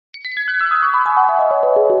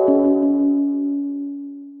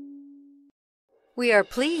We are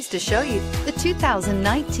pleased to show you the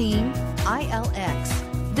 2019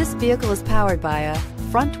 ILX. This vehicle is powered by a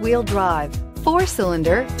front-wheel drive,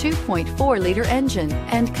 4-cylinder, 2.4-liter engine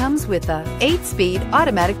and comes with a 8-speed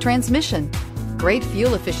automatic transmission. Great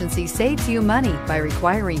fuel efficiency saves you money by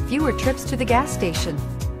requiring fewer trips to the gas station.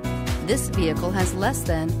 This vehicle has less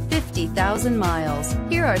than 50,000 miles.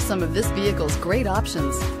 Here are some of this vehicle's great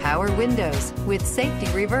options: power windows with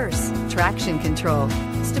safety reverse, traction control,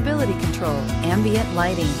 stability control, ambient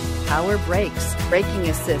lighting, power brakes, braking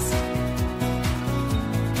assist.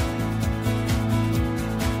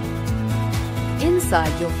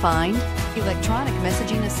 Inside you'll find electronic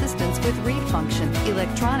messaging assistance with read function,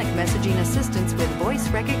 electronic messaging assistance with voice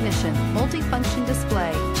recognition, multifunction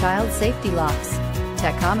display, child safety locks,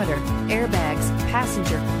 tachometer, airbags,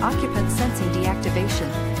 passenger, occupant sensing deactivation,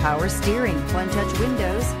 power steering, one-touch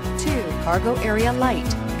windows, 2 cargo area light,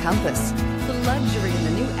 compass. The luxury in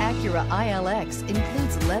the new Acura ILX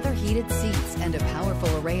includes leather heated seats and a powerful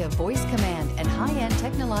array of voice command and high-end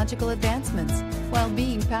technological advancements, while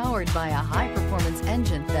being powered by a high-performance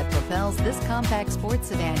engine that propels this compact sports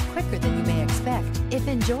sedan quicker than you may expect. If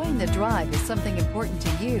enjoying the drive is something important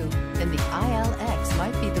to you, then the ILX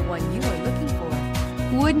might be the one you are looking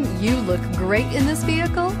for. Wouldn't you look great in this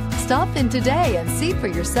vehicle? Stop in today and see for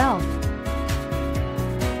yourself.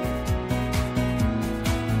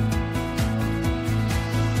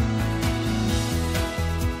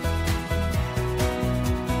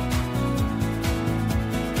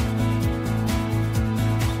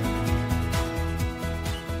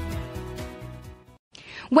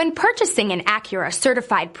 When purchasing an Acura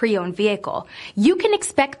certified pre-owned vehicle, you can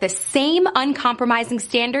expect the same uncompromising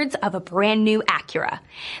standards of a brand new Acura.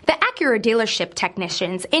 The Acura dealership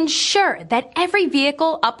technicians ensure that every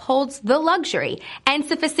vehicle upholds the luxury and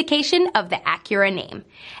sophistication of the Acura name.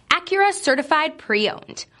 Acura certified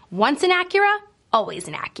pre-owned. Once an Acura, always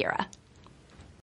an Acura.